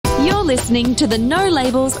You're listening to the No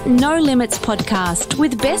Labels, No Limits podcast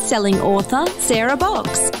with best-selling author Sarah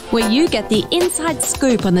Box, where you get the inside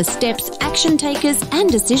scoop on the steps action takers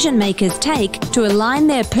and decision makers take to align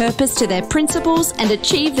their purpose to their principles and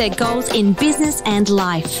achieve their goals in business and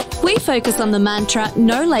life. We focus on the mantra,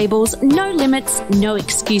 no labels, no limits, no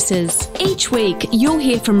excuses. Each week, you'll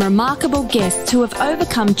hear from remarkable guests who have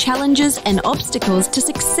overcome challenges and obstacles to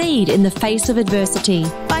succeed in the face of adversity.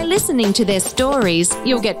 By listening to their stories,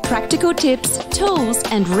 you'll get practical tips, tools,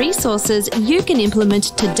 and resources you can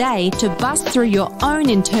implement today to bust through your own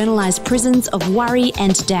internalized prisons of worry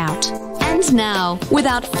and doubt. And now,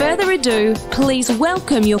 without further ado, please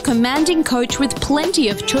welcome your commanding coach with plenty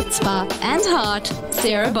of chutzpah and heart,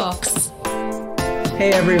 Sarah Box.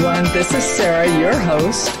 Hey everyone, this is Sarah, your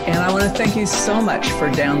host, and I want to thank you so much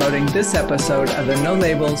for downloading this episode of the No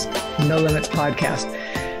Labels, No Limits podcast.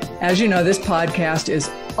 As you know, this podcast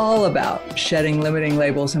is all about shedding limiting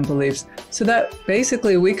labels and beliefs so that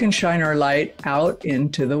basically we can shine our light out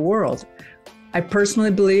into the world. I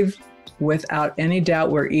personally believe, without any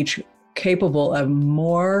doubt, we're each capable of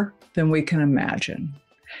more than we can imagine.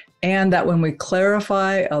 And that when we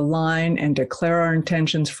clarify, align, and declare our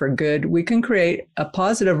intentions for good, we can create a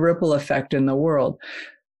positive ripple effect in the world.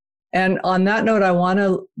 And on that note, I want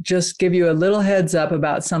to just give you a little heads up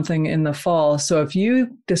about something in the fall. So if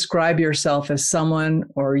you describe yourself as someone,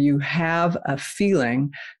 or you have a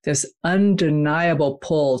feeling, this undeniable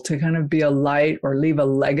pull to kind of be a light or leave a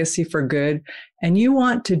legacy for good, and you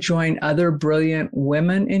want to join other brilliant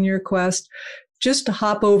women in your quest, just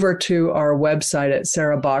hop over to our website at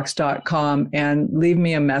sarahbox.com and leave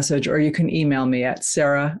me a message, or you can email me at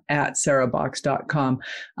sarah@sarahbox.com.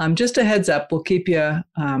 Just a heads up, we'll keep you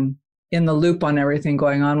in the loop on everything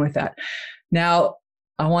going on with that. Now,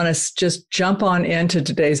 I want to just jump on into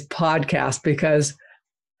today's podcast because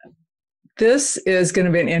this is going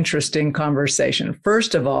to be an interesting conversation.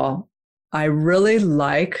 First of all, I really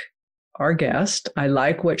like our guest. I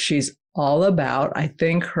like what she's all about. I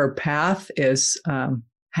think her path has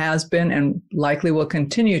been and likely will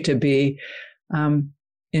continue to be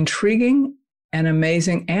intriguing and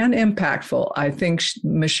amazing and impactful. I think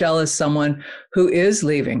Michelle is someone who is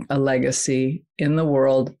leaving a legacy in the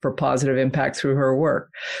world for positive impact through her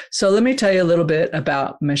work. So let me tell you a little bit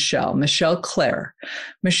about Michelle Clare.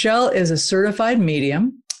 Michelle is a certified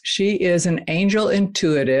medium. She is an angel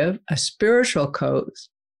intuitive, a spiritual coach,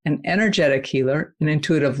 an energetic healer, an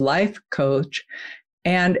intuitive life coach,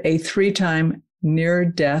 and a 3-time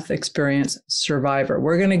near-death experience survivor.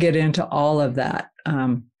 We're going to get into all of that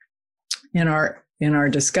in our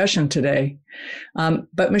discussion today.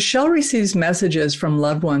 But Michelle receives messages from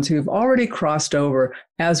loved ones who've already crossed over,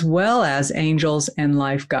 as well as angels and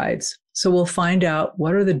life guides. So we'll find out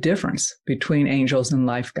what are the difference between angels and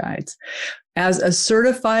life guides. As a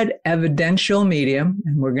certified evidential medium,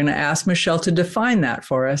 and we're going to ask Michelle to define that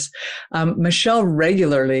for us, Michelle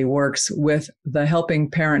regularly works with the Helping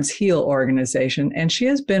Parents Heal organization, and she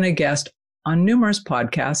has been a guest on numerous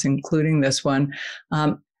podcasts, including this one,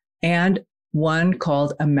 and one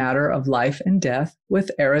called A Matter of Life and Death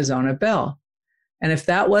with Arizona Belle. And if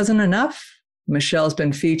that wasn't enough, Michelle's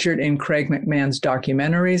been featured in Craig McMahon's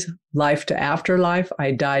documentaries, Life to Afterlife,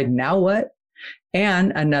 I Died, Now What?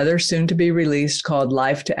 And another soon to be released called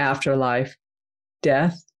Life to Afterlife,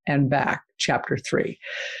 Death and Back, Chapter 3.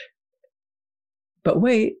 But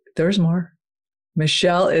wait, there's more.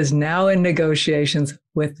 Michelle is now in negotiations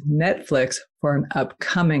with Netflix for an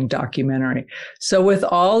upcoming documentary. So with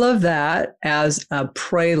all of that as a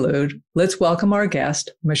prelude, let's welcome our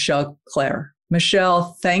guest, Michelle Clare.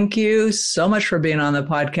 Michelle, thank you so much for being on the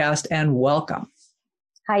podcast and welcome.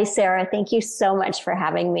 Hi, Sarah. Thank you so much for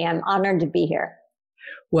having me. I'm honored to be here.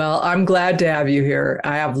 Well, I'm glad to have you here.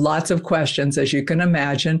 I have lots of questions, as you can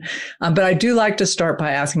imagine, but I do like to start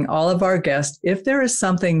by asking all of our guests if there is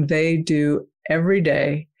something they do every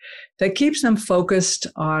day that keeps them focused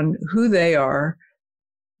on who they are,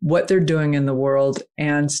 what they're doing in the world,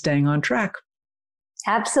 and staying on track.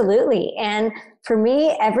 Absolutely. And for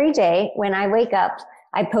me, every day when I wake up,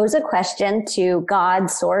 I pose a question to God,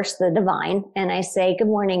 Source, the divine, and I say, good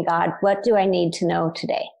morning, God, what do I need to know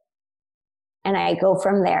today? And I go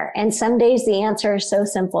from there. And some days the answer is so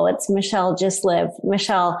simple. It's Michelle, just live.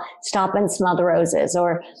 Michelle, stop and smell the roses,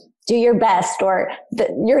 or do your best, or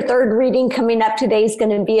your third reading coming up today is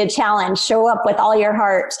going to be a challenge. Show up with all your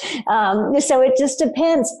heart. So it just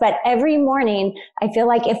depends. But every morning, I feel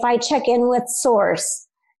like if I check in with Source,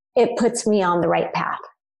 it puts me on the right path.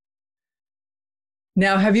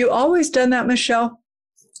 Now, have you always done that, Michelle?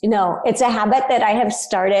 No, it's a habit that I have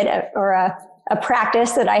started, or a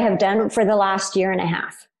practice that I have done for the last year and a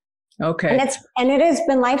half. Okay. And it has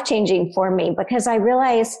been life-changing for me because I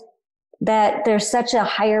realize that there's such a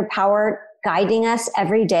higher power guiding us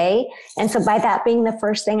every day. And so by that being the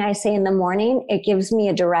first thing I say in the morning, it gives me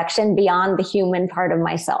a direction beyond the human part of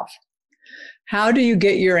myself. How do you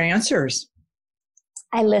get your answers?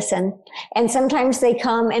 I listen. And sometimes they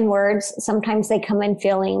come in words. Sometimes they come in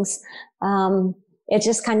feelings. It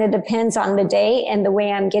just kind of depends on the day and the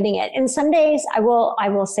way I'm getting it. And some days I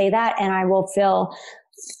will say that and I will feel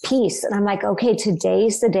peace. And I'm like, okay,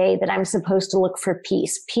 today's the day that I'm supposed to look for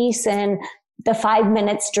peace. Peace in the 5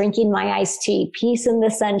 minutes drinking my iced tea. Peace in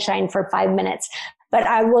the sunshine for 5 minutes. But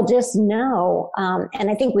I will just know, and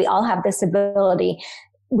I think we all have this ability,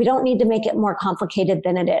 we don't need to make it more complicated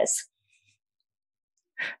than it is.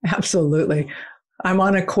 Absolutely. I'm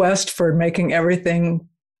on a quest for making everything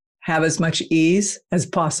have as much ease as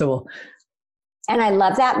possible. And I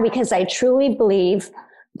love that because I truly believe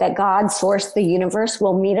that God, source, the universe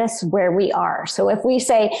will meet us where we are. So if we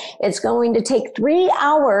say it's going to take 3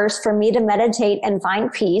 hours for me to meditate and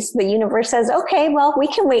find peace, the universe says, okay, well, we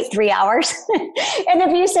can wait 3 hours. And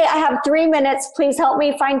if you say, I have 3 minutes, please help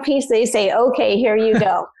me find peace, they say, okay, here you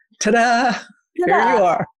go. Ta-da! Here you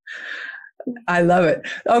are. I love it.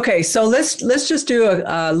 Okay, so let's just do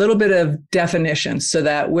a little bit of definition so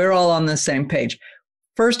that we're all on the same page.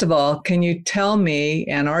 First of all, can you tell me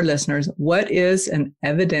and our listeners, what is an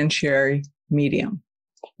evidentiary medium?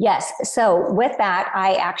 Yes. So with that,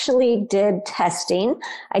 I actually did testing.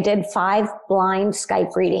 I did 5 blind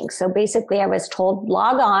Skype readings. So basically I was told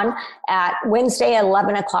log on at Wednesday at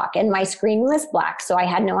 11 o'clock and my screen was black. So I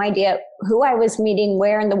had no idea who I was meeting,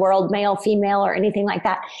 where in the world, male, female, or anything like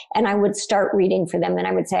that. And I would start reading for them. And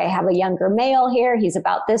I would say, I have a younger male here. He's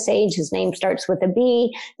about this age. His name starts with a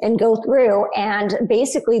B, and go through. And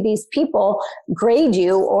basically these people grade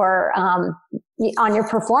you or, on your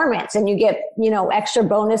performance, and you get, extra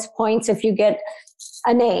bonus points if you get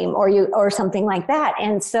a name or something like that.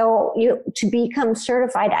 And so to become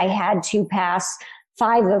certified, I had to pass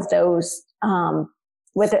 5 of those,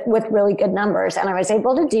 with really good numbers. And I was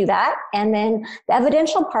able to do that. And then the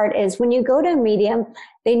evidential part is when you go to a medium,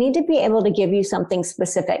 they need to be able to give you something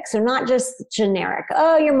specific. So not just generic.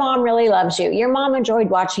 Oh, your mom really loves you. Your mom enjoyed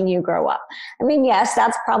watching you grow up. I mean, yes,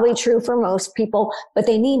 that's probably true for most people, but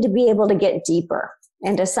they need to be able to get deeper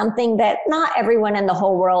into something that not everyone in the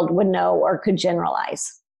whole world would know or could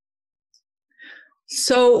generalize.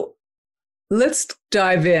 So let's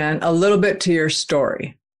dive in a little bit to your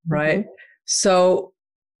story, right? Mm-hmm. So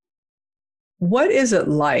what is it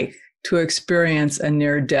like to experience a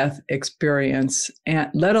near-death experience, and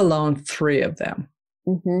let alone 3 of them?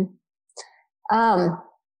 Mm-hmm.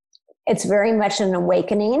 It's very much an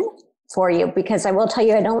awakening for you, because I will tell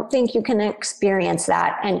you, I don't think you can experience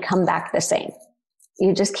that and come back the same.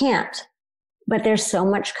 You just can't. But there's so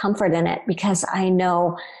much comfort in it because I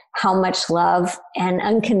know how much love and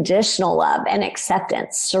unconditional love and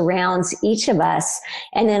acceptance surrounds each of us.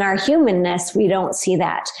 And in our humanness, we don't see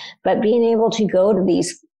that. But being able to go to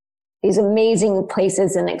these amazing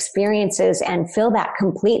places and experiences and feel that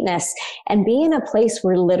completeness and be in a place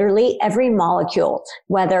where literally every molecule,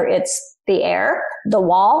 whether it's the air, the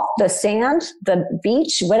wall, the sand, the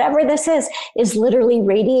beach, whatever this is literally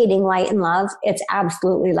radiating light and love. It's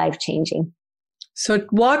absolutely life-changing. So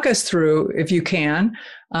walk us through, if you can,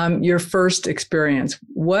 your first experience.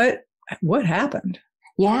 What happened?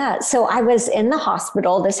 Yeah. So I was in the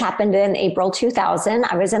hospital. This happened in April 2000.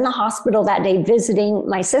 I was in the hospital that day visiting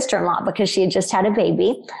my sister-in-law because she had just had a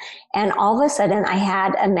baby. And all of a sudden I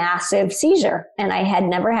had a massive seizure, and I had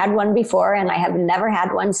never had one before, and I have never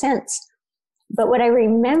had one since. But what I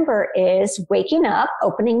remember is waking up,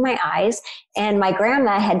 opening my eyes, and my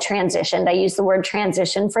grandma had transitioned. I use the word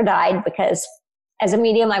transition for died because as a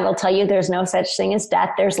medium, I will tell you there's no such thing as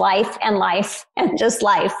death. There's life and just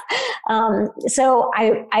life. So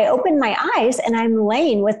I opened my eyes and I'm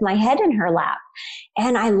laying with my head in her lap.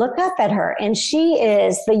 And I look up at her, and she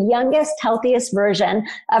is the youngest, healthiest version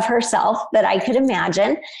of herself that I could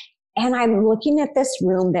imagine. And I'm looking at this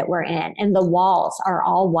room that we're in, and the walls are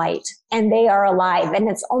all white and they are alive. And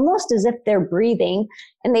it's almost as if they're breathing,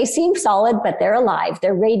 and they seem solid, but they're alive.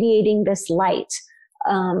 They're radiating this light.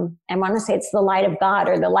 I want to say it's the light of God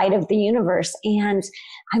or the light of the universe. And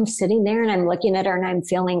I'm sitting there and I'm looking at her, and I'm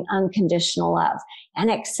feeling unconditional love and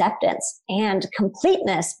acceptance and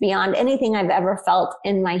completeness beyond anything I've ever felt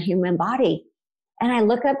in my human body. And I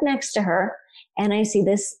look up next to her and I see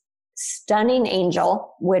this stunning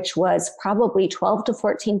angel, which was probably 12 to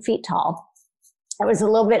 14 feet tall. I was a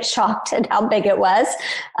little bit shocked at how big it was.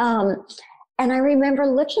 And I remember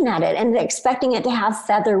looking at it and expecting it to have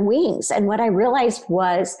feather wings. And what I realized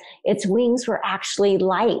was its wings were actually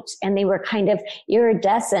light, and they were kind of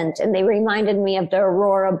iridescent, and they reminded me of the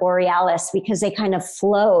aurora borealis because they kind of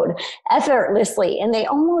flowed effortlessly, and they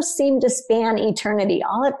almost seemed to span eternity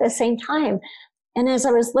all at the same time. And as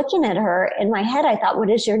I was looking at her in my head, I thought,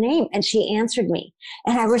 what is your name? And she answered me.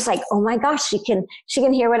 And I was like, oh my gosh, she can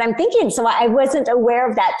hear what I'm thinking. So I wasn't aware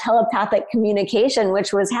of that telepathic communication,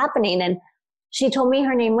 which was happening. And she told me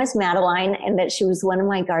her name was Madeline and that she was one of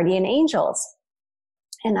my guardian angels.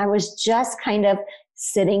 And I was just kind of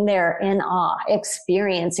sitting there in awe,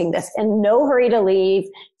 experiencing this, and no hurry to leave,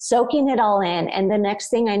 soaking it all in. And the next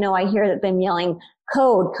thing I know, I hear them yelling,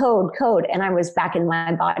 code, code, code. And I was back in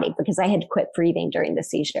my body because I had quit breathing during the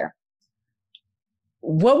seizure.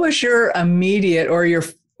 What was your immediate or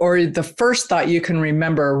the first thought you can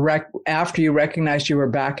remember after you recognized you were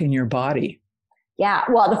back in your body? Yeah.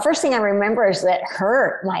 Well, the first thing I remember is that it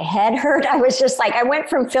hurt. My head hurt. I was just like, I went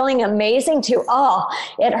from feeling amazing to, oh,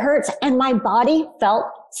 it hurts. And my body felt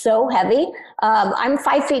so heavy. I'm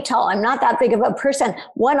 5 feet tall. I'm not that big of a person.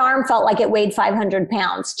 One arm felt like it weighed 500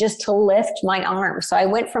 pounds just to lift my arm. So I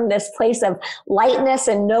went from this place of lightness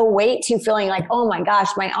and no weight to feeling like, oh my gosh,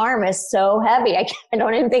 my arm is so heavy. I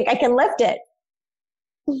don't even think I can lift it.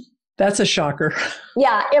 That's a shocker.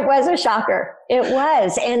 Yeah, it was a shocker. It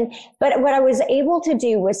was. But what I was able to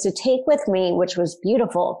do was to take with me, which was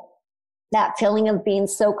beautiful, that feeling of being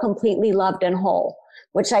so completely loved and whole,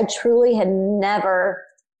 which I truly had never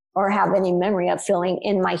or have any memory of feeling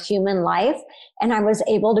in my human life. And I was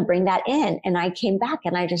able to bring that in. And I came back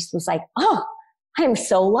and I just was like, oh, I'm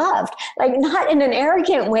so loved. Like, not in an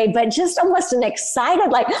arrogant way, but just almost an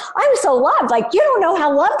excited, like, I'm so loved. Like, you don't know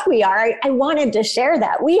how loved we are. I wanted to share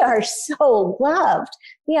that. We are so loved.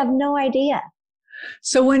 We have no idea.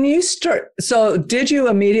 So did you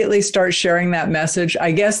immediately start sharing that message?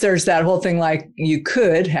 I guess there's that whole thing like you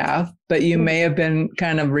could have, but you may have been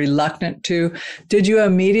kind of reluctant to. Did you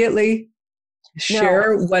immediately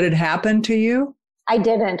share what had happened to you? I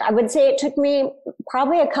didn't. I would say it took me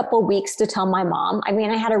probably a couple weeks to tell my mom. I mean,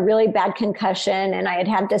 I had a really bad concussion and I had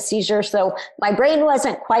had the seizure, so my brain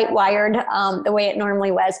wasn't quite wired the way it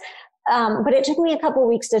normally was. But it took me a couple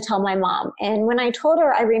weeks to tell my mom. And when I told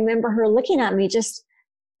her, I remember her looking at me,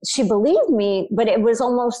 she believed me, but it was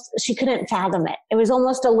almost, she couldn't fathom it. It was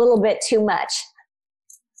almost a little bit too much.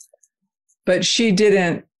 But she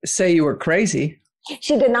didn't say you were crazy.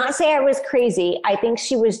 She did not say I was crazy. I think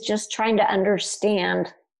she was just trying to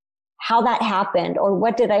understand how that happened, or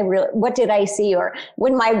what did I see? Or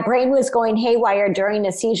when my brain was going haywire during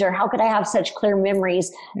a seizure, how could I have such clear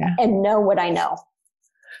memories and know what I know?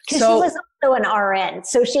 Because she was also an RN.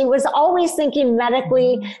 So she was always thinking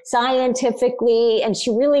medically, scientifically, and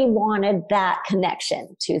she really wanted that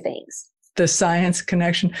connection to things. The science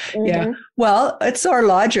connection. Mm-hmm. Yeah. Well, it's our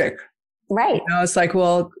logic. Right. It's like,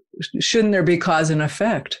 well, shouldn't there be cause and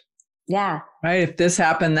effect? Yeah. Right. If this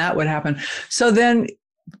happened, that would happen. So then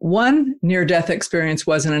one near-death experience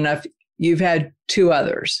wasn't enough. You've had two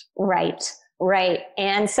others. Right.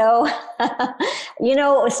 And so,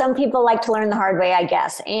 some people like to learn the hard way, I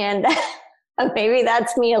guess. And maybe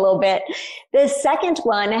that's me a little bit. The second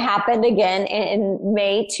one happened again in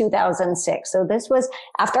May 2006. So this was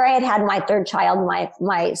after I had had my third child,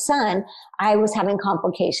 my son. I was having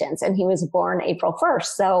complications, and he was born April 1st.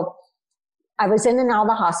 So I was in and out of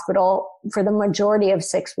the hospital for the majority of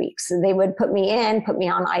 6 weeks. So they would put me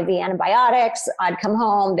on IV antibiotics. I'd come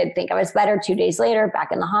home. They'd think I was better. 2 days later,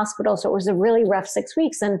 back in the hospital. So it was a really rough 6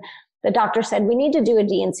 weeks. And the doctor said, we need to do a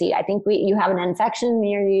D&C. I think you have an infection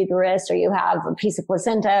near your uterus, or you have a piece of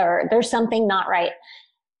placenta, or there's something not right.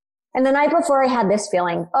 And the night before, I had this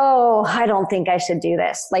feeling, oh, I don't think I should do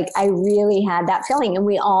this. Like, I really had that feeling, and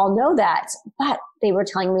we all know that. But they were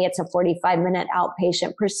telling me it's a 45-minute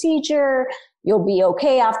outpatient procedure. You'll be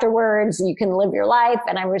okay afterwards. You can live your life.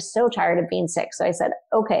 And I was so tired of being sick. So I said,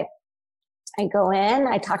 okay. I go in,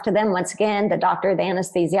 I talk to them once again, the doctor, the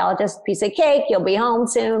anesthesiologist, piece of cake, you'll be home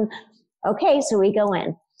soon. Okay, so we go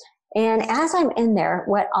in. And as I'm in there,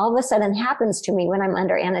 what all of a sudden happens to me when I'm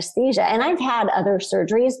under anesthesia, and I've had other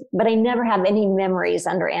surgeries, but I never have any memories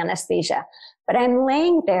under anesthesia. But I'm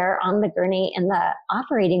laying there on the gurney in the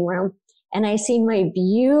operating room, and I see my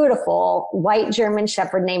beautiful white German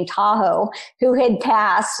Shepherd named Tahoe, who had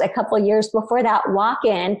passed a couple of years before that, walk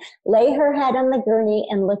in, lay her head on the gurney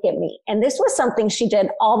and look at me. And this was something she did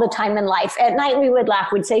all the time in life. At night, we would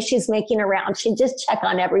laugh. We'd say she's making a round. She'd just check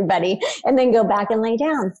on everybody and then go back and lay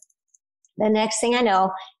down. The next thing I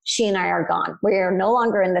know, she and I are gone. We are no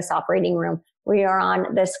longer in this operating room. We are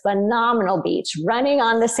on this phenomenal beach, running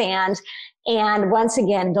on the sand. And once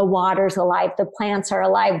again, the water's alive. The plants are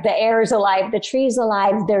alive. The air's alive. The tree's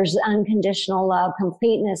alive. There's unconditional love,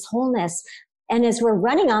 completeness, wholeness. And as we're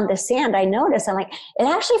running on the sand, I notice, I'm like, it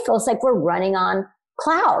actually feels like we're running on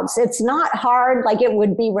clouds. It's not hard like it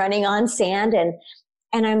would be running on sand.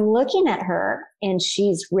 And I'm looking at her and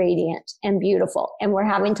she's radiant and beautiful. And we're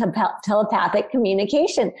having telepathic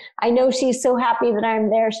communication. I know she's so happy that I'm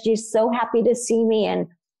there. She's so happy to see me. And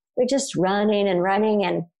we're just running and running.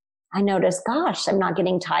 And I noticed, gosh, I'm not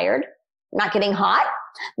getting tired. I'm not getting hot.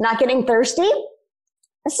 I'm not getting thirsty.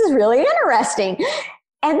 This is really interesting.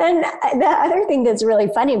 And then the other thing that's really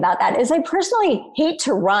funny about that is I personally hate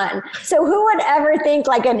to run. So who would ever think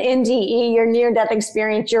like an NDE, your near-death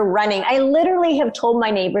experience, you're running? I literally have told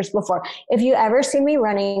my neighbors before, if you ever see me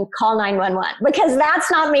running, call 911 because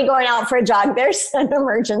that's not me going out for a jog. There's an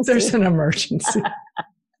emergency. There's an emergency.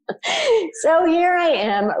 So here I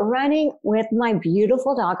am running with my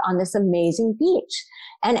beautiful dog on this amazing beach.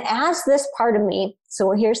 And as this part of me,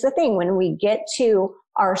 so here's the thing, when we get to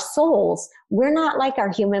our souls, we're not like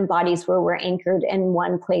our human bodies where we're anchored in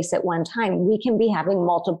one place at one time. We can be having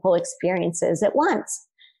multiple experiences at once.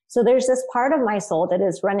 So there's this part of my soul that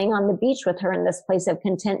is running on the beach with her in this place of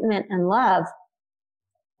contentment and love.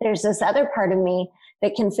 There's this other part of me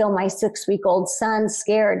that can feel my 6-week-old son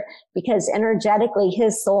scared because energetically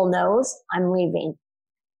his soul knows I'm leaving.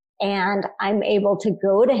 And I'm able to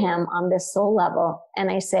go to him on this soul level.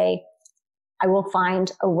 And I say, I will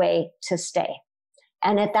find a way to stay.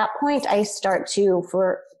 And at that point, I start to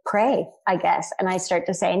pray, I guess. And I start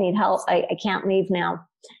to say, I need help. I can't leave now.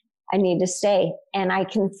 I need to stay. And I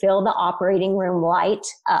can feel the operating room light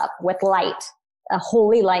up with light, a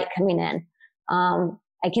holy light coming in.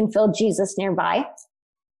 I can feel Jesus nearby.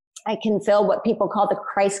 I can feel what people call the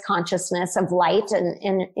Christ consciousness of light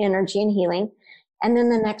and energy and healing. And then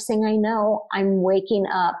the next thing I know, I'm waking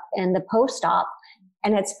up in the post-op,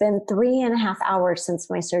 and it's been 3.5 hours since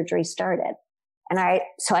my surgery started. And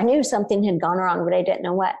so I knew something had gone wrong, but I didn't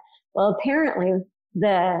know what. Well, apparently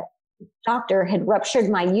the doctor had ruptured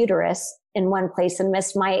my uterus in one place and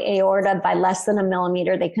missed my aorta by less than 1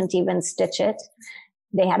 millimeter. They couldn't even stitch it.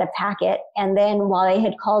 They had to pack it. And then while they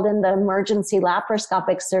had called in the emergency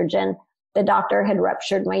laparoscopic surgeon, the doctor had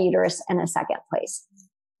ruptured my uterus in a second place.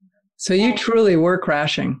 So you truly were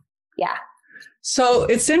crashing. Yeah. So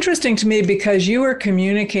it's interesting to me because you were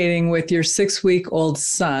communicating with your 6-week-old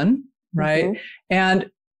son, right? Mm-hmm.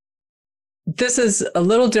 And this is a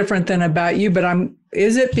little different than about you, but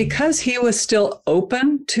is it because he was still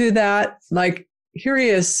open to that? Like, here he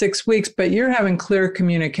is 6 weeks, but you're having clear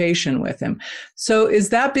communication with him. So is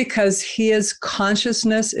that because his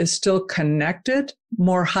consciousness is still connected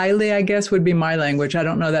more highly, I guess would be my language. I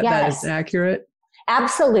don't know that that is accurate.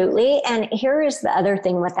 Absolutely. And here is the other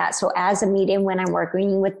thing with that. So as a medium, when I'm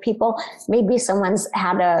working with people, maybe someone's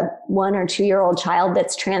had a 1 or 2 year old child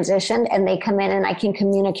that's transitioned and they come in and I can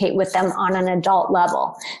communicate with them on an adult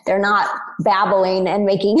level. They're not babbling and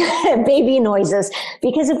making baby noises,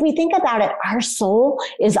 because if we think about it, our soul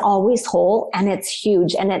is always whole and it's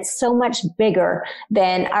huge and it's so much bigger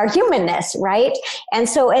than our humanness, right? And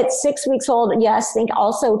so at 6 weeks old, yes, think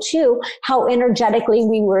also too, how energetically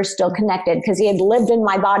we were still connected because he had lived in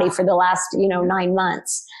my body for the last, 9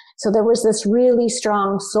 months. So there was this really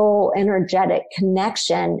strong soul energetic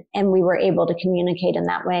connection and we were able to communicate in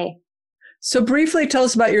that way. So briefly tell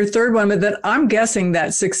us about your third one, but then I'm guessing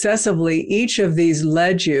that successively each of these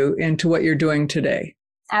led you into what you're doing today.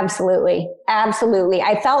 Absolutely. Absolutely.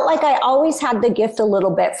 I felt like I always had the gift a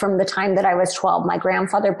little bit from the time that I was 12. My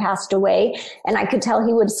grandfather passed away and I could tell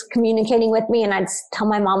he was communicating with me and I'd tell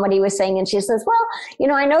my mom what he was saying. And she says,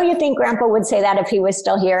 well, I know you think grandpa would say that if he was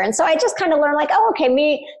still here. And so I just kind of learned like, oh, okay,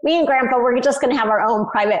 me and grandpa, we're just going to have our own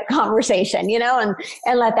private conversation, and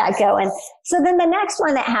let that go. And so then the next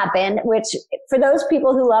one that happened, which for those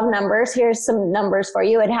people who love numbers, here's some numbers for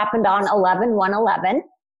you. It happened on 11/1/11.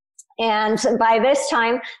 And by this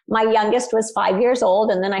time, my youngest was 5 years old.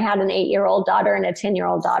 And then I had an 8-year-old daughter and a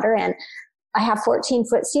 10-year-old daughter. And I have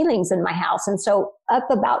 14-foot ceilings in my house. And so up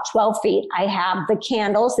about 12 feet, I have the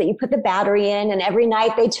candles that you put the battery in. And every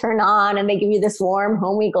night they turn on and they give you this warm,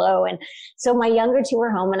 homey glow. And so my younger two were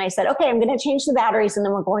home. And I said, okay, I'm going to change the batteries. And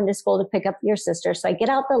then we're going to school to pick up your sister. So I get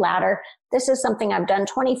out the ladder. This is something I've done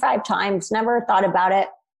 25 times, never thought about it.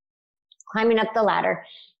 Climbing up the ladder.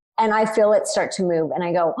 And I feel it start to move and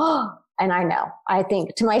I go, oh, and I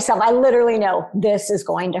think to myself, I literally know this is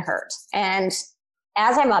going to hurt. And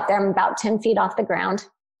as I'm up there, I'm about 10 feet off the ground.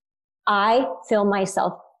 I feel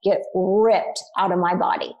myself get ripped out of my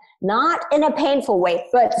body. Not in a painful way,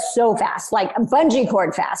 but so fast, like a bungee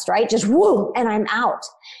cord fast, right? Just woo, and I'm out.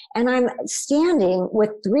 And I'm standing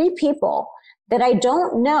with 3 people that I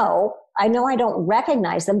don't know. I know I don't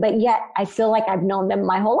recognize them, but yet I feel like I've known them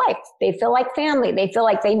my whole life. They feel like family. They feel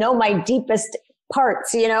like they know my deepest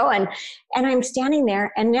parts, you know, and I'm standing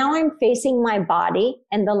there, and now I'm facing my body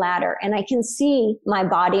and the ladder, and I can see my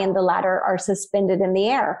body and the ladder are suspended in the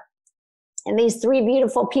air. And these 3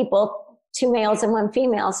 beautiful people, 2 males and 1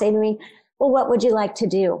 female, say to me, well, what would you like to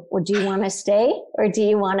do? Would you want to stay or do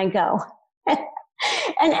you want to go?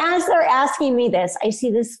 And as they're asking me this, I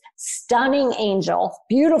see this stunning angel,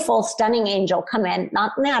 beautiful, stunning angel come in,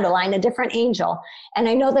 not Madeline, a different angel. And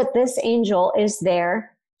I know that this angel is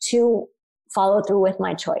there to follow through with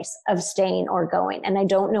my choice of staying or going. And I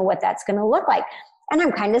don't know what that's going to look like. And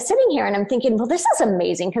I'm kind of sitting here and I'm thinking, well, this is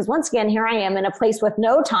amazing, because once again, here I am in a place with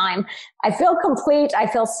no time. I feel complete. I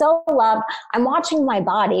feel so loved. I'm watching my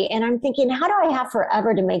body and I'm thinking, how do I have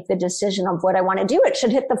forever to make the decision of what I want to do? It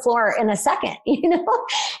should hit the floor in a second, you know?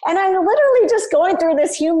 And I'm literally just going through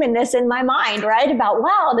this humanness in my mind, right? About,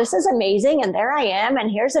 wow, this is amazing. And there I am. And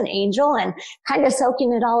here's an angel, and kind of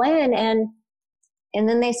soaking it all in. And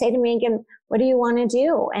then they say to me again, what do you want to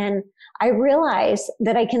do? And I realize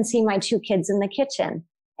that I can see my 2 kids in the kitchen,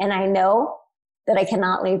 and I know that I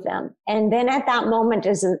cannot leave them. And then at that moment,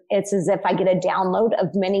 it's as if I get a download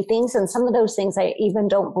of many things. And some of those things I even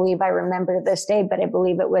don't believe I remember to this day, but I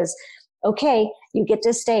believe it was, okay, you get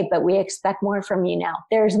to stay, but we expect more from you now.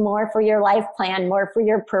 There's more for your life plan, more for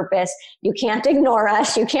your purpose. You can't ignore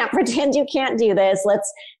us. You can't pretend you can't do this.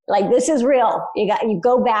 This is real. You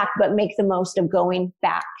go back, but make the most of going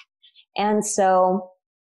back. And so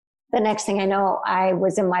the next thing I know, I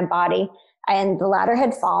was in my body and the ladder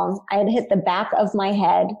had fallen. I had hit the back of my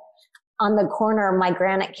head on the corner of my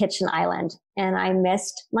granite kitchen island, and I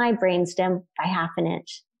missed my brainstem by half an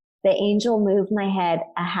inch. The angel moved my head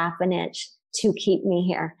a half an inch to keep me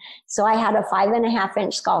here. So I had a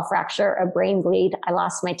 5.5-inch skull fracture, a brain bleed. I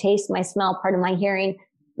lost my taste, my smell, part of my hearing,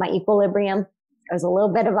 my equilibrium. It was a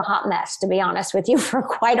little bit of a hot mess, to be honest with you, for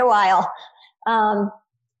quite a while.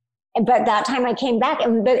 But that time I came back,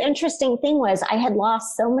 and the interesting thing was I had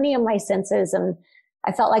lost so many of my senses, and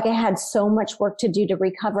I felt like I had so much work to do to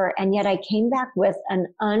recover. And yet I came back with an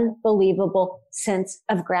unbelievable sense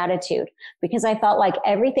of gratitude, because I felt like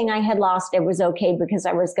everything I had lost, it was okay, because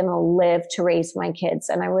I was going to live to raise my kids,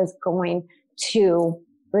 and I was going to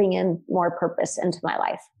bring in more purpose into my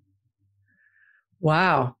life.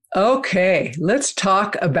 Wow. Okay. Let's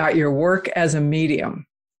talk about your work as a medium.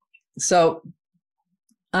 So,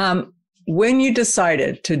 when you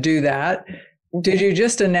decided to do that, did you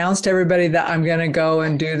just announce to everybody that I'm going to go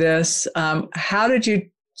and do this? How did you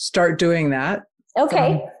start doing that?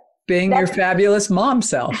 Okay. Being your fabulous mom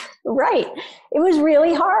self. Right. It was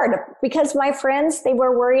really hard because my friends, they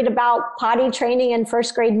were worried about potty training and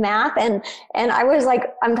first grade math. And I was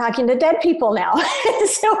like, I'm talking to dead people now.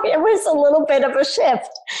 So it was a little bit of a shift.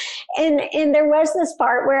 And there was this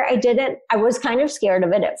part where I was kind of scared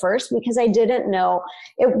of it at first, because I didn't know,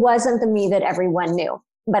 it wasn't the me that everyone knew.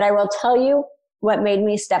 But I will tell you what made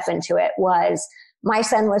me step into it was, my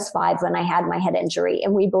son was 5 when I had my head injury,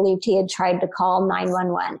 and we believed he had tried to call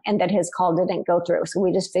 911 and that his call didn't go through. So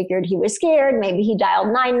we just figured he was scared. Maybe he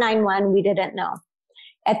dialed 911. We didn't know.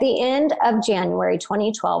 At the end of January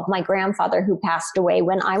 2012, my grandfather, who passed away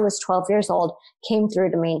when I was 12 years old, came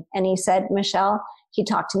through to me and he said, Michelle, he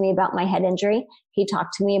talked to me about my head injury. He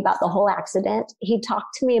talked to me about the whole accident. He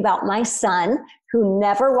talked to me about my son, who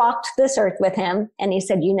never walked this earth with him. And he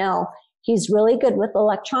said, he's really good with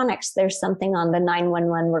electronics. There's something on the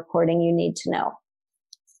 911 recording you need to know.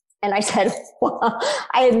 And I said, well,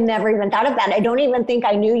 I had never even thought of that. I don't even think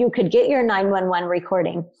I knew you could get your 911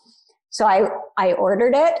 recording. So I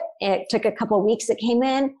ordered it. It took a couple of weeks. It came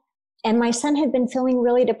in, and my son had been feeling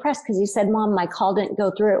really depressed because he said, Mom, my call didn't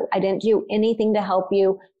go through. I didn't do anything to help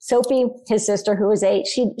you. Sophie, his sister, who was 8,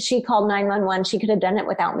 she called 911. She could have done it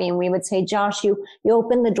without me. And we would say, Josh, you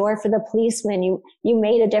opened the door for the policeman. You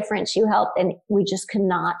made a difference. You helped. And we just could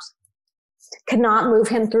not move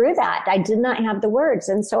him through that. I did not have the words.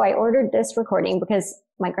 And so I ordered this recording because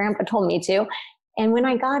my grandpa told me to. And when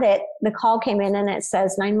I got it, the call came in and it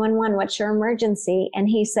says, 911, what's your emergency? And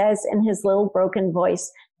he says in his little broken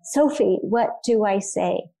voice, Sophie, what do I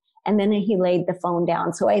say? And then he laid the phone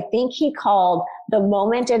down. So I think he called the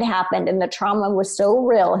moment it happened, and the trauma was so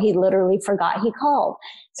real, he literally forgot he called.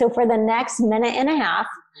 So for the next minute and a half,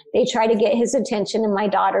 they try to get his attention and my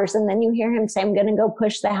daughter's. And then you hear him say, I'm going to go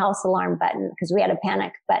push the house alarm button, because we had a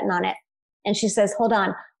panic button on it. And she says, hold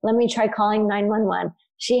on, let me try calling 911.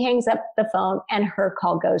 She hangs up the phone and her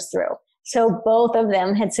call goes through. So both of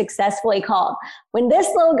them had successfully called. When this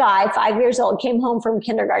little guy, 5 years old, came home from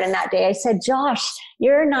kindergarten that day, I said, Josh,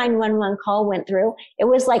 your 911 call went through. It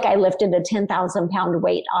was like I lifted a 10,000 pound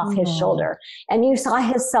weight off his shoulder. And you saw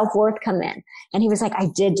his self-worth come in. And he was like, I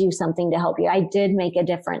did do something to help you. I did make a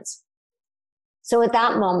difference. So at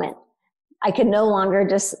that moment, I could no longer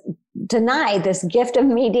just deny this gift of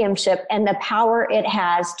mediumship and the power it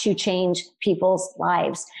has to change people's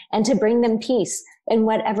lives and to bring them peace in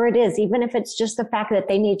whatever it is, even if it's just the fact that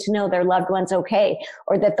they need to know their loved one's okay,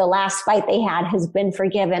 or that the last fight they had has been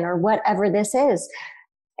forgiven, or whatever this is.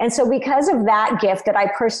 And so because of that gift that I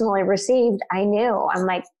personally received, I knew, I'm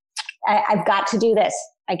like, I've got to do this.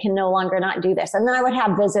 I can no longer not do this. And then I would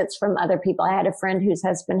have visits from other people. I had a friend whose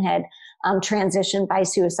husband had transitioned by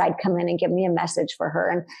suicide come in and give me a message for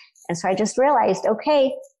her. And so I just realized,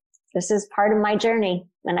 okay, this is part of my journey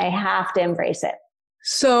and I have to embrace it.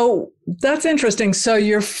 So that's interesting. So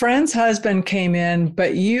your friend's husband came in,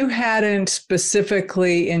 but you hadn't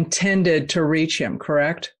specifically intended to reach him,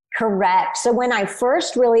 correct? Correct. So when I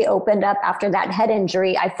first really opened up after that head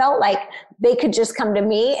injury, I felt like they could just come to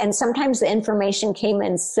me. And sometimes the information came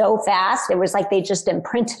in so fast. It was like they just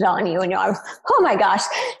imprinted on you. And you're like, oh my gosh.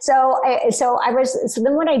 So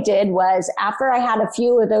then what I did was, after I had a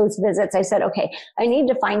few of those visits, I said, okay, I need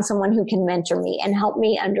to find someone who can mentor me and help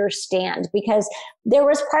me understand, because there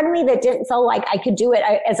was part of me that didn't feel like I could do it,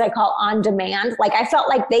 as I call, on demand. Like I felt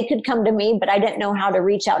like they could come to me, but I didn't know how to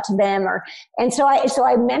reach out to them. And so I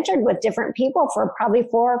mentored with different people for probably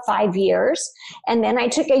 4 or 5 years. And then I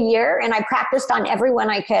took a year and I practiced on everyone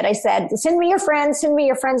I could. I said, send me your friends, send me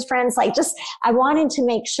your friends' friends. Like, just, I wanted to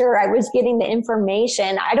make sure I was getting the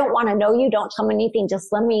information. I don't want to know you. Don't tell me anything.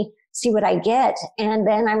 Just let me see what I get. And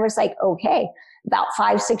then I was like, okay, about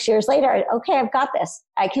 5, 6 years later, okay, I've got this.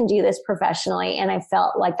 I can do this professionally. And I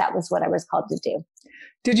felt like that was what I was called to do.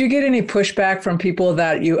 Did you get any pushback from people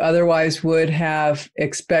that you otherwise would have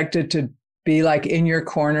expected to be like in your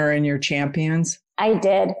corner and your champions? I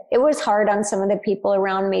did. It was hard on some of the people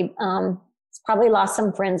around me. Probably lost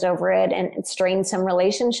some friends over it, and it strained some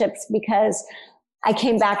relationships because I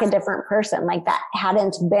came back a different person. Like, that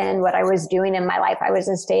hadn't been what I was doing in my life. I was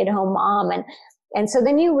a stay-at-home mom. And so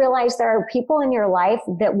then you realize there are people in your life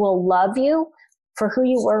that will love you for who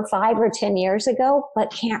you were 5 or 10 years ago,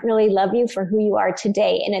 but can't really love you for who you are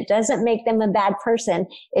today. And it doesn't make them a bad person.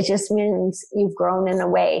 It just means you've grown in a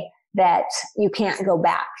way that you can't go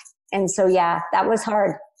back. And so, yeah, that was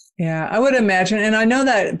hard. Yeah, I would imagine. And I know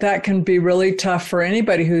that that can be really tough for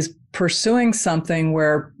anybody who's pursuing something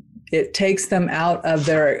where it takes them out of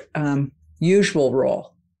their usual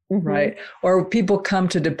role, right? Or people come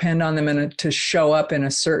to depend on them and to show up in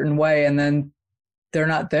a certain way, and then they're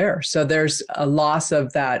not there. So there's a loss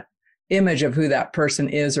of that image of who that person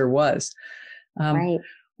is or was. Right.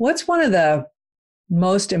 What's one of the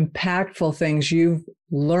most impactful things you've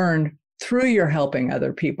learned through your helping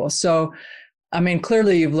other people? So, I mean,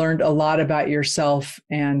 clearly you've learned a lot about yourself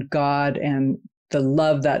and God and the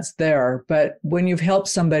love that's there. But when you've helped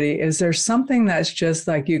somebody, is there something that's just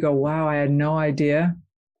like you go, wow, I had no idea?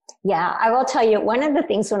 Yeah, I will tell you, one of the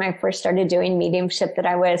things when I first started doing mediumship that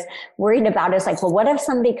I was worried about is like, well, what if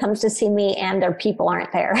somebody comes to see me and their people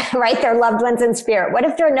aren't there, right? Their loved ones in spirit. What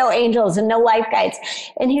if there are no angels and no life guides?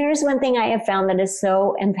 And here's one thing I have found that is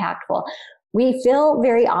so impactful. We feel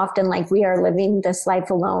very often like we are living this life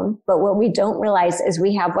alone, but what we don't realize is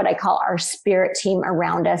we have what I call our spirit team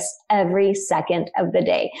around us every second of the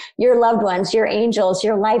day. Your loved ones, your angels,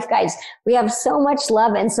 your life guides. We have so much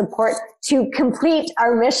love and support to complete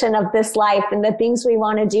our mission of this life and the things we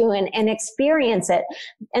want to do and experience it.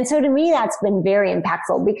 And so to me, that's been very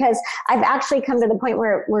impactful, because I've actually come to the point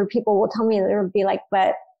where people will tell me, they'll be like,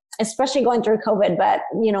 but especially going through COVID, but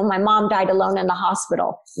you know, my mom died alone in the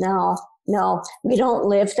hospital. No, we don't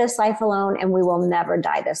live this life alone, and we will never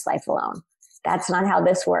die this life alone. That's not how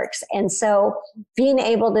this works. And so being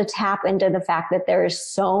able to tap into the fact that there is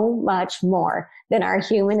so much more than our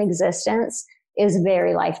human existence is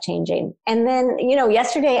very life-changing. And then, you know,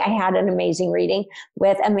 yesterday I had an amazing reading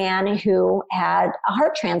with a man who had a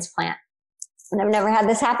heart transplant. And I've never had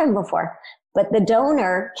this happen before, but the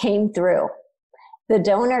donor came through.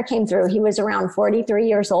 He was around 43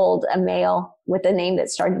 years old, a male with a name that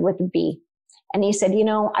started with a B. And he said, you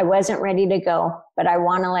know, I wasn't ready to go, but I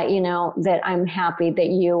want to let you know that I'm happy that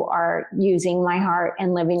you are using my heart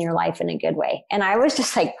and living your life in a good way. And I was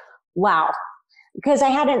just like, wow. because I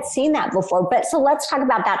hadn't seen that before. But so let's talk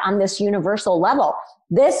about that on this universal level.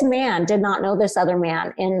 This man did not know this other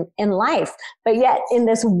man in life, but yet in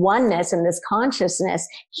this oneness and this consciousness,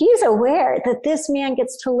 he's aware that this man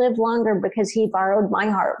gets to live longer because he borrowed my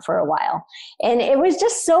heart for a while. And it was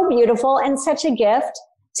just so beautiful and such a gift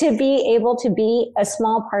to be able to be a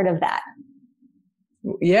small part of that.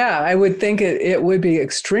 Yeah, I would think it would be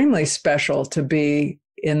extremely special to be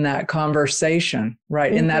in that conversation,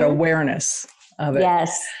 right? In that awareness of it.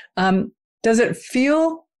 Yes. Does it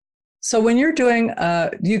feel, so when you're doing,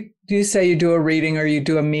 do you say you do a reading or you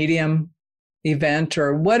do a medium event,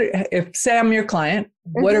 or what, if say I'm your client,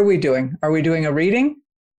 what are we doing? Are we doing a reading?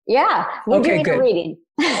 Yeah, we're doing a reading.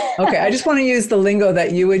 Okay, I just want to use the lingo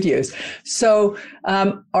that you would use. So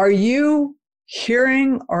are you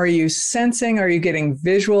hearing? Are you sensing? Are you getting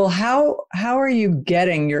visual? How are you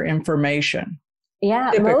getting your information?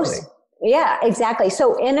 Yeah, yeah, exactly.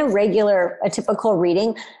 So in a typical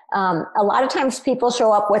reading, a lot of times people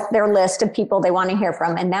show up with their list of people they want to hear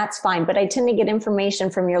from, and that's fine. But I tend to get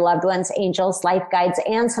information from your loved ones, angels, life guides,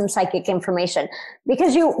 and some psychic information,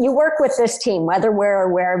 because you work with this team, whether we're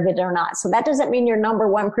aware of it or not. So that doesn't mean your number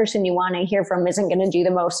one person you want to hear from isn't going to do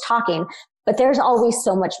the most talking, but there's always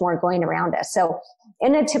so much more going around us. So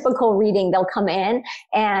in a typical reading, they'll come in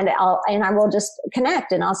and I will just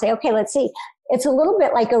connect and I'll say, okay, let's see. It's a little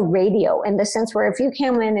bit like a radio in the sense where if you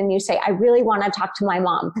come in and you say, I really want to talk to my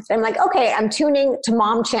mom, then I'm like, okay, I'm tuning to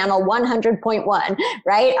mom channel 100.1,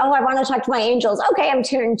 right? Oh, I want to talk to my angels. Okay, I'm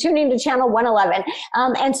tuning to channel 111.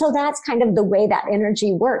 And so that's kind of the way that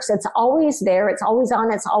energy works. It's always there. It's always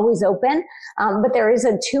on. It's always open. But there is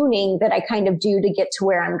a tuning that I kind of do to get to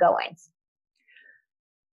where I'm going.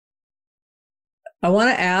 I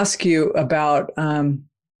want to ask you about,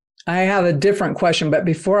 I have a different question, but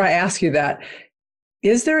before I ask you that,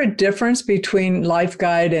 is there a difference between life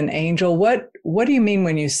guide and angel? What do you mean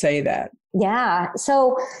when you say that? Yeah.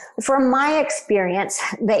 So from my experience,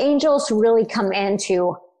 the angels really come in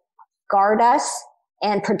to guard us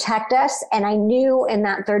and protect us. And I knew in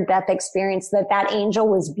that third death experience that angel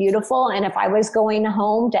was beautiful. And if I was going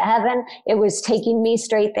home to heaven, it was taking me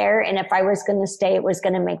straight there. And if I was going to stay, it was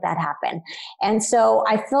going to make that happen. And so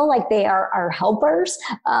I feel like they are our helpers.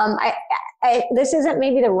 This isn't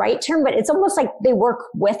maybe the right term, but it's almost like they work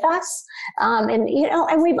with us. And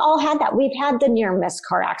we've all had that. We've had the near miss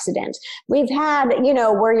car accident. We've had,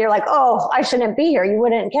 where you're like, oh, I shouldn't be here. You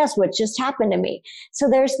wouldn't guess what just happened to me. So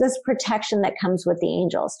there's this protection that comes with the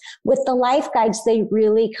angels. With the life guides, they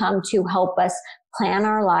really come to help us plan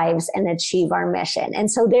our lives and achieve our mission.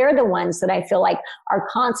 And so they're the ones that I feel like are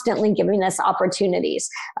constantly giving us opportunities.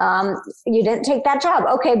 You didn't take that job.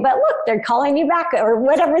 Okay, but look, they're calling you back or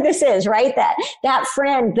whatever this is, right? That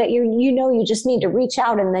friend that you just need to reach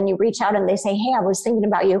out, and then you reach out and they say, hey, I was thinking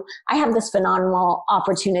about you. I have this phenomenal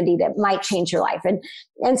opportunity that might change your life.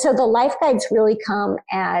 And so the life guides really come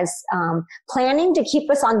as planning to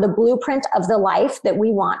keep us on the blueprint of the life that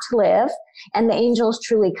we want to live. And the angels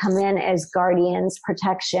truly come in as guardians,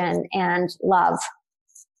 protection, and love.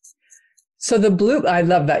 So I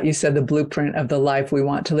love that you said the blueprint of the life we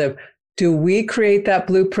want to live. Do we create that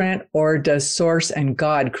blueprint, or does Source and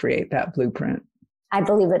God create that blueprint? I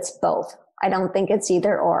believe it's both. I don't think it's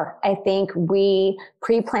either or. I think we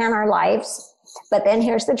pre-plan our lives. But then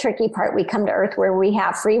here's the tricky part. We come to Earth where we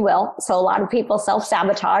have free will. So a lot of people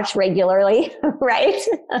self-sabotage regularly, right?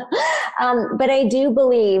 But I do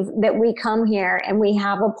believe that we come here and we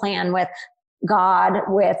have a plan with God,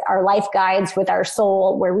 with our life guides, with our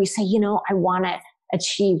soul, where we say, I want to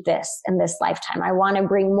achieve this in this lifetime. I want to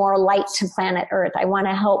bring more light to planet Earth. I want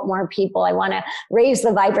to help more people. I want to raise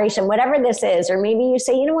the vibration, whatever this is. Or maybe you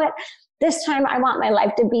say, you know what? This time I want my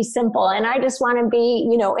life to be simple, and I just want to be,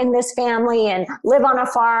 in this family and live on a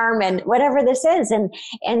farm and whatever this is.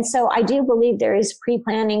 And so I do believe there is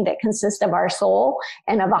pre-planning that consists of our soul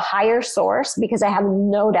and of a higher source, because I have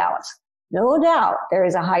no doubt there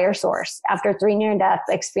is a higher source after 3 near-death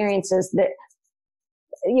experiences that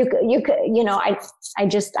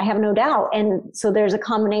I have no doubt. And so there's a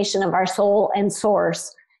combination of our soul and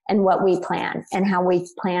source and what we plan and how we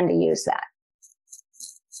plan to use that.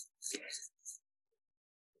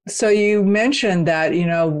 So you mentioned that,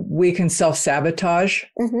 we can self-sabotage.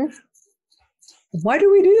 Mm-hmm. Why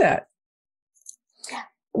do we do that?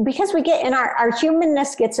 Because we get in our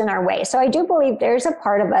humanness gets in our way. So I do believe there's a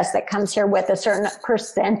part of us that comes here with a certain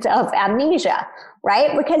 % of amnesia,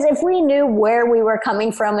 right? Because if we knew where we were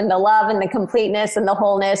coming from and the love and the completeness and the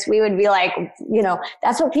wholeness, we would be like,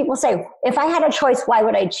 that's what people say. If I had a choice, why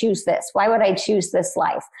would I choose this? Why would I choose this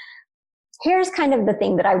life? Here's kind of the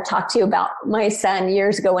thing that I've talked to you about my son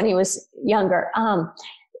years ago when he was younger.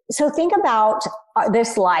 So think about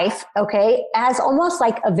this life, okay, as almost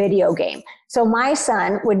like a video game. So my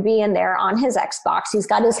son would be in there on his Xbox. He's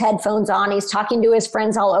got his headphones on. He's talking to his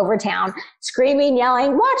friends all over town, screaming,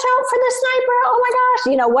 yelling, watch out for the sniper. Oh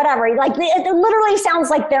my gosh, whatever. Like it literally sounds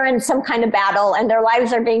like they're in some kind of battle and their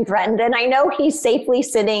lives are being threatened. And I know he's safely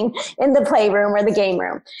sitting in the playroom or the game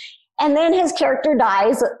room. And then his character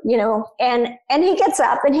dies, and he gets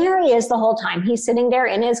up and here he is the whole time. He's sitting there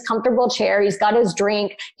in his comfortable chair. He's got his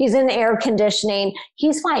drink. He's in air conditioning.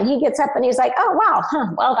 He's fine. He gets up and he's like, oh,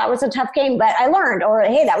 wow. Well, that was a tough game, but I learned. Or,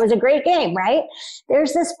 hey, that was a great game, right?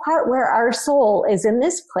 There's this part where our soul is in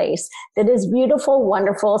this place that is beautiful,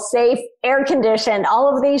 wonderful, safe, air conditioned,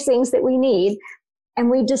 all of these things that we need. And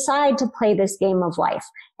we decide to play this game of life.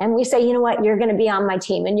 And we say, you know what, you're going to be on my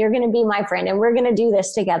team and you're going to be my friend and we're going to do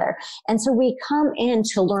this together. And so we come in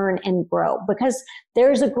to learn and grow because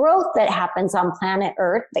there's a growth that happens on planet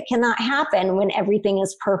Earth that cannot happen when everything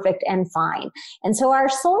is perfect and fine. And so our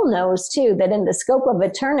soul knows too that in the scope of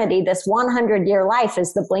eternity, this 100-year life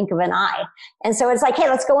is the blink of an eye. And so it's like, hey,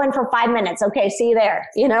 let's go in for 5 minutes. Okay, see you there,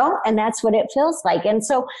 and that's what it feels like. And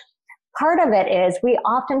so part of it is we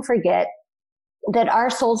often forget that our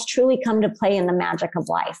souls truly come to play in the magic of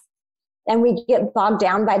life. And we get bogged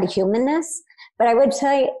down by the humanness. But I would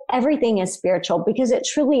say everything is spiritual because it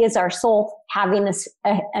truly is our soul having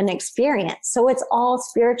an experience. So it's all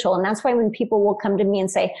spiritual. And that's why when people will come to me and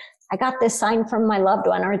say, I got this sign from my loved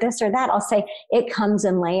one or this or that, I'll say it comes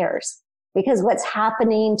in layers because what's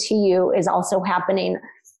happening to you is also happening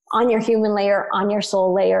on your human layer, on your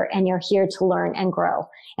soul layer, and you're here to learn and grow.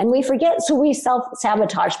 And we forget, so we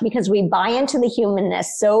self-sabotage because we buy into the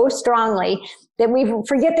humanness so strongly that we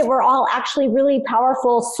forget that we're all actually really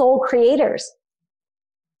powerful soul creators.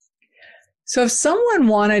 So if someone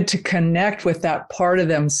wanted to connect with that part of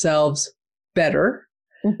themselves better,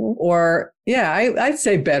 or I'd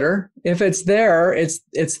say better. If it's there,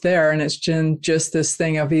 it's there, and it's just this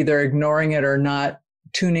thing of either ignoring it or not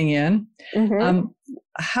tuning in.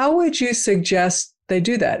 How would you suggest they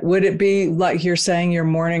do that? Would it be like you're saying your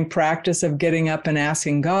morning practice of getting up and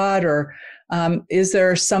asking God, or is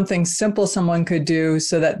there something simple someone could do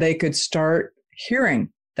so that they could start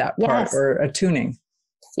hearing that part or attuning?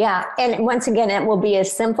 Yeah. And once again, it will be as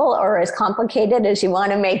simple or as complicated as you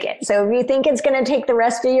want to make it. So if you think it's going to take the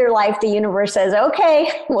rest of your life, the universe says, okay,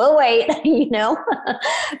 we'll wait,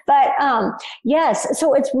 But yes,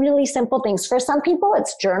 so it's really simple things. For some people,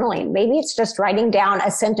 it's journaling. Maybe it's just writing down a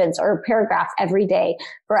sentence or a paragraph every day.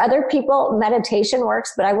 For other people, meditation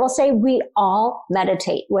works, but I will say we all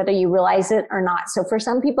meditate, whether you realize it or not. So for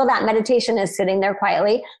some people, that meditation is sitting there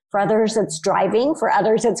quietly. For others, it's driving. For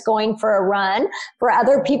others, it's going for a run. For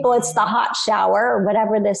other people, it's the hot shower or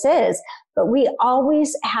whatever this is. But we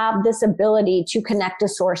always have this ability to connect to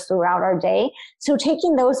source throughout our day. So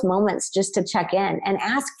taking those moments just to check in and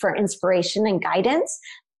ask for inspiration and guidance.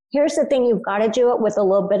 Here's the thing, you've got to do it with a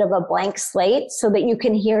little bit of a blank slate so that you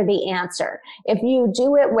can hear the answer. If you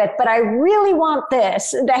do it with, but I really want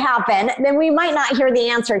this to happen, then we might not hear the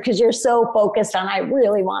answer because you're so focused on, I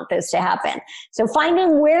really want this to happen. So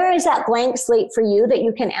finding where is that blank slate for you that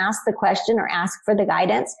you can ask the question or ask for the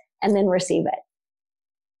guidance and then receive it.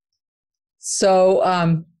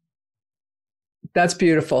 So that's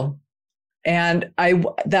beautiful. And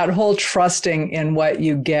that whole trusting in what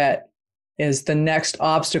you get is the next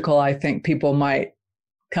obstacle I think people might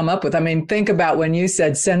come up with. I mean, think about when you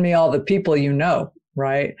said, send me all the people you know,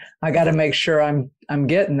 right? I got to make sure I'm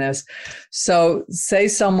getting this. So say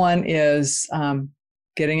someone is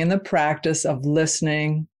getting in the practice of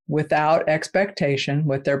listening without expectation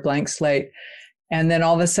with their blank slate, and then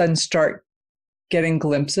all of a sudden start getting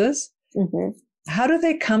glimpses. How do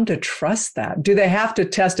they come to trust that? Do they have to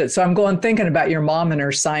test it? So I'm thinking about your mom and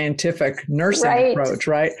her scientific nursing approach,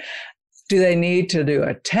 right? Do they need to do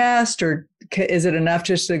a test, or is it enough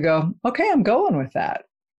just to go, okay, I'm going with that?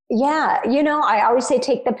 Yeah. I always say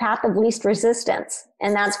take the path of least resistance.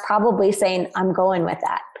 And that's probably saying I'm going with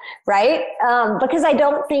that. Right? Because I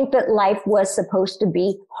don't think that life was supposed to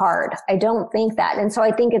be hard. I don't think that. And so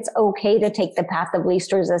I think it's okay to take the path of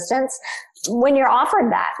least resistance when you're offered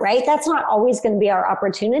that, right? That's not always going to be our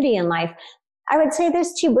opportunity in life. I would say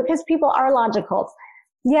this too, because people are logical.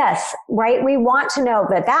 Yes, right. We want to know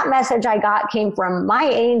that message I got came from my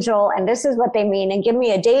angel and this is what they mean, and give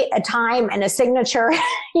me a date, a time, and a signature.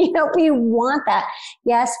 We want that.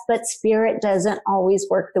 Yes, but spirit doesn't always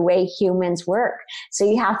work the way humans work. So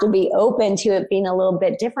you have to be open to it being a little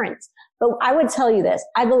bit different. But I would tell you this,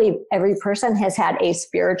 I believe every person has had a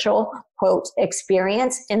spiritual, quote,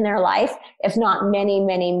 experience in their life, if not many,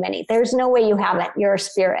 many, many. There's no way you haven't. You're a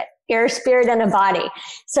spirit. You're a spirit and a body.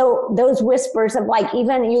 So those whispers of like,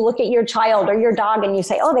 even you look at your child or your dog and you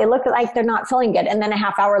say, oh, they look like they're not feeling good. And then a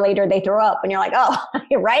half hour later they throw up and you're like, oh,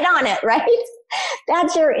 you're right on it, right?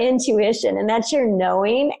 That's your intuition and that's your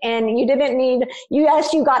knowing. And you didn't need,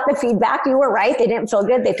 yes, you got the feedback. You were right. They didn't feel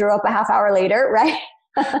good. They threw up a half hour later, right?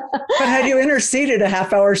 But had you interceded a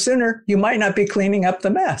half hour sooner, you might not be cleaning up the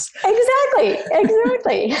mess.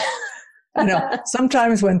 Exactly.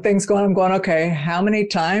 Sometimes when things go on, I'm going, okay, how many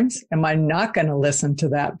times am I not going to listen to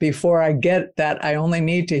that before I get that I only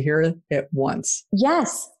need to hear it once?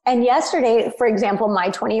 Yes. And yesterday, for example, my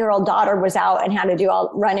 20-year-old daughter was out and had to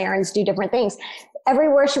run errands, do different things.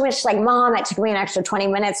 Everywhere she went, she's like, Mom, it took me an extra 20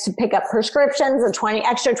 minutes to pick up prescriptions,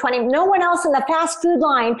 extra 20, no one else in the fast food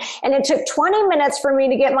line. And it took 20 minutes for me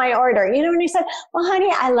to get my order. And he said, well,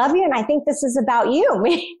 honey, I love you. And I think this is about you.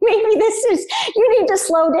 Maybe you need to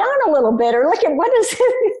slow down a little bit or look at what is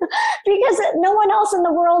it? Because no one else in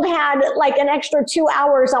the world had like an extra 2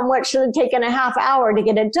 hours on what should have taken a half hour to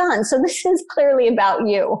get it done. So this is clearly about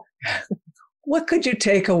you. What could you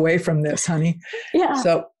take away from this, honey? Yeah.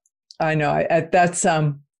 So I know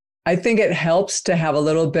I think it helps to have a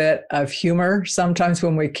little bit of humor sometimes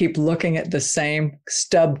when we keep looking at the same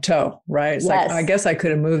stub toe, right? It's like, I guess I could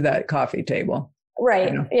have moved that coffee table.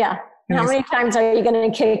 Right. Yeah. How many times are you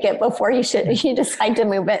going to kick it before you decide to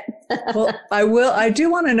move it? Well, I do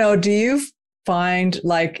want to know, do you find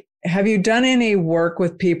have you done any work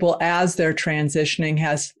with people as they're transitioning?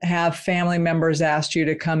 Have family members asked you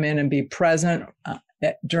to come in and be present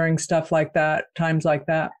during stuff like that, times like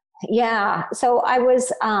that? Yeah. So I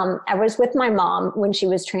was with my mom when she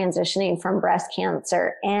was transitioning from breast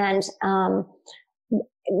cancer and,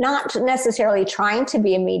 not necessarily trying to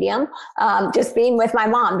be a medium, just being with my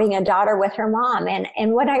mom, being a daughter with her mom.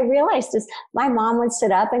 And what I realized is my mom would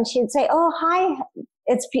sit up and she'd say, oh, hi,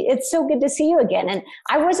 it's so good to see you again. And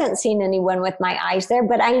I wasn't seeing anyone with my eyes there,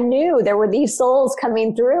 but I knew there were these souls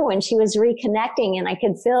coming through and she was reconnecting and I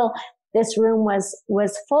could feel this room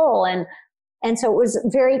was full. And so it was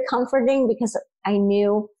very comforting because I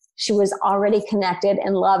knew she was already connected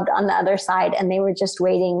and loved on the other side and they were just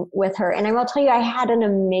waiting with her. And I will tell you, I had an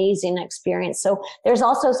amazing experience. So there's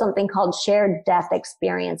also something called shared death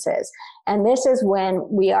experiences. And this is when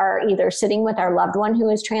we are either sitting with our loved one who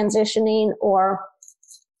is transitioning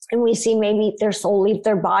and we see maybe their soul leave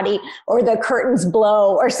their body or the curtains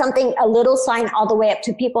blow or something, a little sign all the way up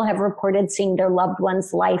to people have reported seeing their loved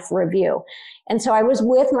one's life review. And so I was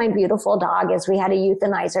with my beautiful dog as we had a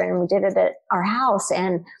euthanizer and we did it at our house.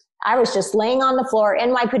 And I was just laying on the floor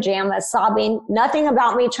in my pajamas, sobbing, nothing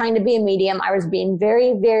about me trying to be a medium. I was being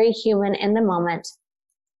very, very human in the moment.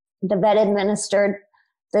 The vet administered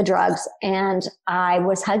the drugs and I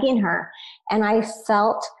was hugging her and I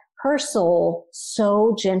felt her soul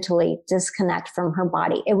so gently disconnect from her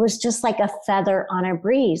body. It was just like a feather on a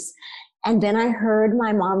breeze. And then I heard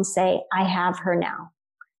my mom say, I have her now.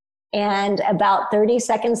 And about 30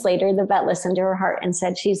 seconds later, the vet listened to her heart and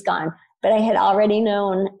said, she's gone. But I had already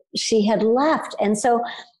known she had left. And so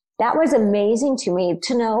that was amazing to me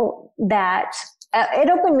to know that it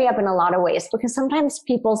opened me up in a lot of ways because sometimes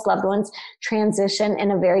people's loved ones transition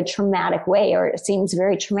in a very traumatic way or it seems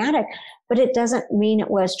very traumatic, but it doesn't mean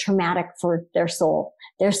it was traumatic for their soul.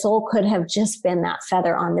 Their soul could have just been that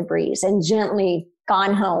feather on the breeze and gently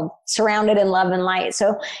gone home, surrounded in love and light.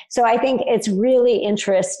 So I think it's really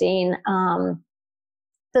interesting,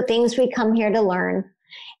 the things we come here to learn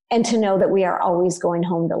and to know that we are always going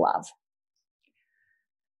home to love.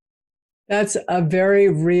 That's a very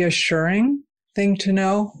reassuring thing to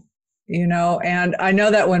know, and I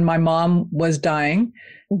know that when my mom was dying,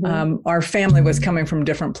 our family was coming from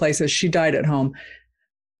different places. She died at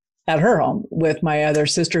her home with my other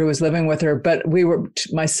sister who was living with her. But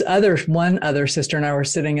one other sister and I were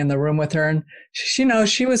sitting in the room with her and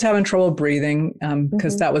she was having trouble breathing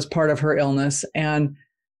because that was part of her illness.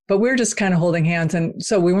 But we were just kind of holding hands. And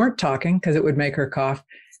so we weren't talking because it would make her cough.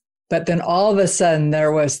 But then all of a sudden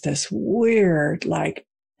there was this weird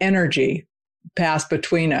energy passed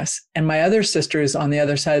between us. And my other sisters on the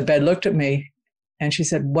other side of the bed looked at me and she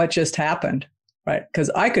said, what just happened? Right. Because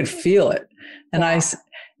I could feel it. And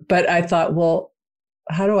but I thought, well,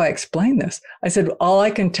 how do I explain this? I said, all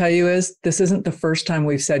I can tell you is this isn't the first time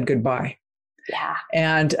we've said goodbye. Yeah.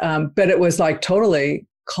 And, but it was totally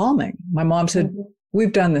calming. My mom said,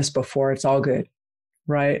 we've done this before. It's all good.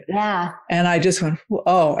 Right. Yeah. And I just went,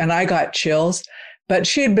 oh, and I got chills. But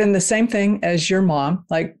she had been the same thing as your mom.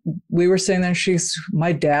 We were sitting there,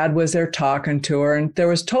 my dad was there talking to her and there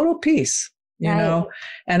was total peace, you know,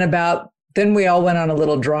 and then we all went on a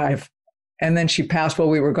little drive and then she passed while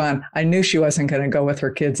we were gone. I knew she wasn't going to go with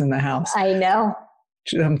her kids in the house. I know.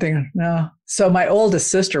 I'm thinking, no. So my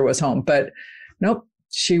oldest sister was home, but nope.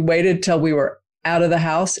 She waited till we were out of the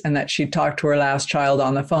house and that she talked to her last child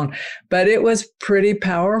on the phone. But it was pretty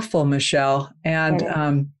powerful, Michelle.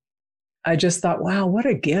 And I just thought, wow, what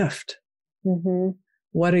a gift. Mm-hmm.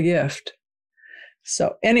 What a gift.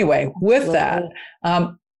 So anyway, with that,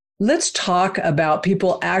 let's talk about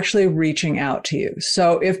people actually reaching out to you.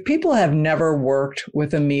 So if people have never worked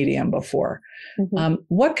with a medium before,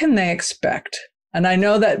 what can they expect? And I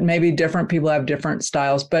know that maybe different people have different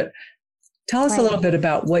styles, but tell us a little bit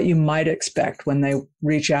about what you might expect when they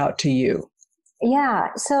reach out to you. Yeah.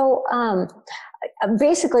 So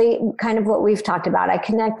basically, kind of what we've talked about, I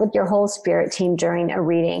connect with your whole spirit team during a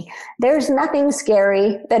reading. There's nothing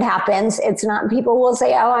scary that happens. It's not, people will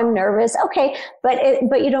say, oh, I'm nervous. Okay.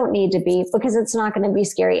 But you don't need to be, because it's not going to be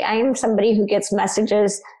scary. I am somebody who gets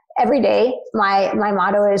messages every day. My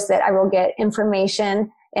motto is that I will get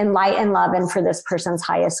information in light and love and for this person's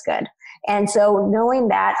highest good. And so knowing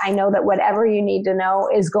that, I know that whatever you need to know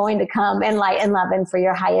is going to come in light and love and for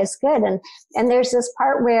your highest good. And there's this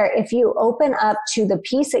part where if you open up to the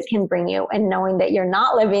peace it can bring you, and knowing that you're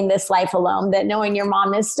not living this life alone, that knowing your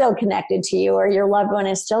mom is still connected to you or your loved one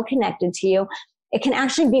is still connected to you, it can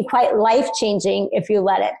actually be quite life-changing if you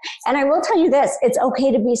let it. And I will tell you this, it's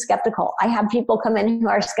okay to be skeptical. I have people come in who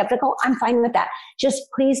are skeptical. I'm fine with that. Just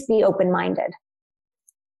please be open-minded.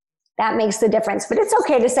 That makes the difference. But it's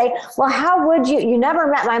okay to say, well, how would you never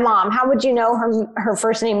met my mom. How would you know her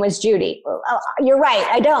first name was Judy? Well, you're right.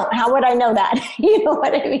 I don't. How would I know that? You know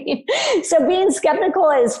what I mean? So being skeptical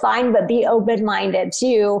is fine, but be open-minded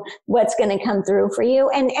to what's going to come through for you.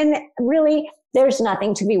 And really, there's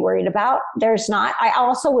nothing to be worried about. There's not. I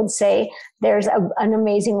also would say there's an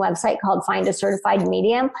amazing website called Find a Certified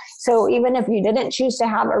Medium. So even if you didn't choose to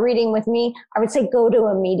have a reading with me, I would say go to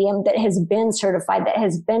a medium that has been certified, that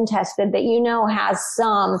has been tested, that you know has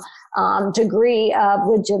some degree of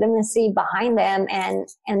legitimacy behind them and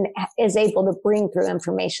is able to bring through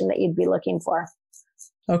information that you'd be looking for.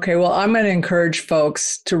 Okay, well, I'm going to encourage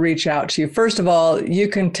folks to reach out to you. First of all, you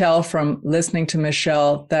can tell from listening to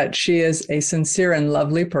Michelle that she is a sincere and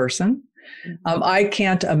lovely person. I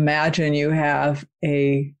can't imagine you have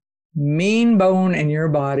a mean bone in your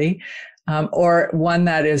body or one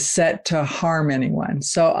that is set to harm anyone.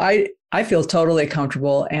 So I feel totally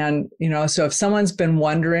comfortable. And, so if someone's been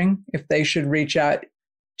wondering if they should reach out,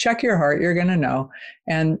 check your heart, you're going to know,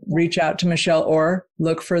 and reach out to Michelle or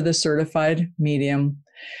look for the certified medium.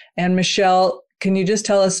 And Michelle, can you just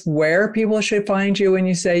tell us where people should find you when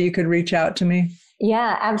you say you could reach out to me?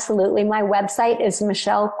 Yeah, absolutely. My website is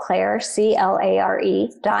Michelle Clare,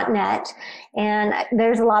 CLARE.net. And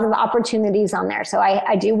there's a lot of opportunities on there. So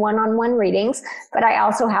I do one-on-one readings, but I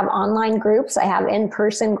also have online groups. I have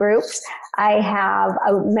in-person groups. I have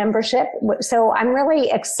a membership. So I'm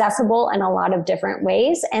really accessible in a lot of different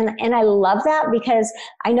ways. And I love that because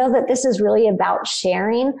I know that this is really about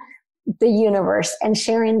sharing the universe and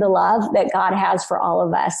sharing the love that God has for all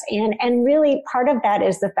of us. And really part of that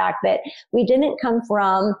is the fact that we didn't come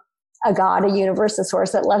from a God, a universe, a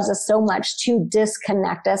source that loves us so much to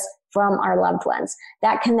disconnect us from our loved ones.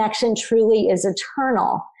 That connection truly is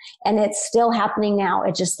eternal, and it's still happening now.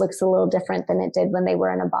 It just looks a little different than it did when they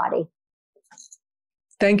were in a body.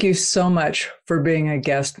 Thank you so much for being a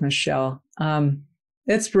guest, Michelle.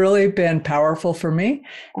 It's really been powerful for me,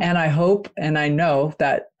 and I hope and I know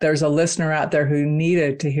that there's a listener out there who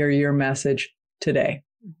needed to hear your message today.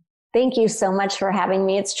 Thank you so much for having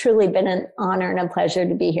me. It's truly been an honor and a pleasure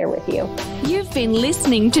to be here with you. You've been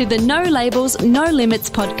listening to the No Labels, No Limits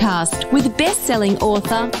podcast with best-selling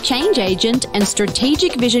author, change agent, and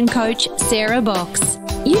strategic vision coach, Sarah Box.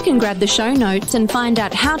 You can grab the show notes and find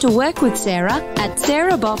out how to work with Sarah at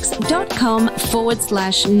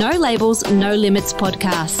sarahbox.com/No Labels, No Limits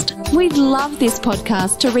podcast. We'd love this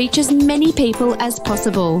podcast to reach as many people as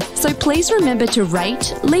possible. So please remember to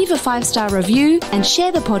rate, leave a 5-star review, and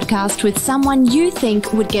share the podcast with someone you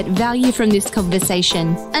think would get value from this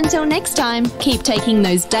conversation. Until next time, keep taking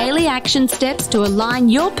those daily action steps to align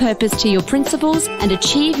your purpose to your principles and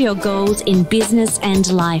achieve your goals in business and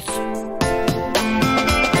life.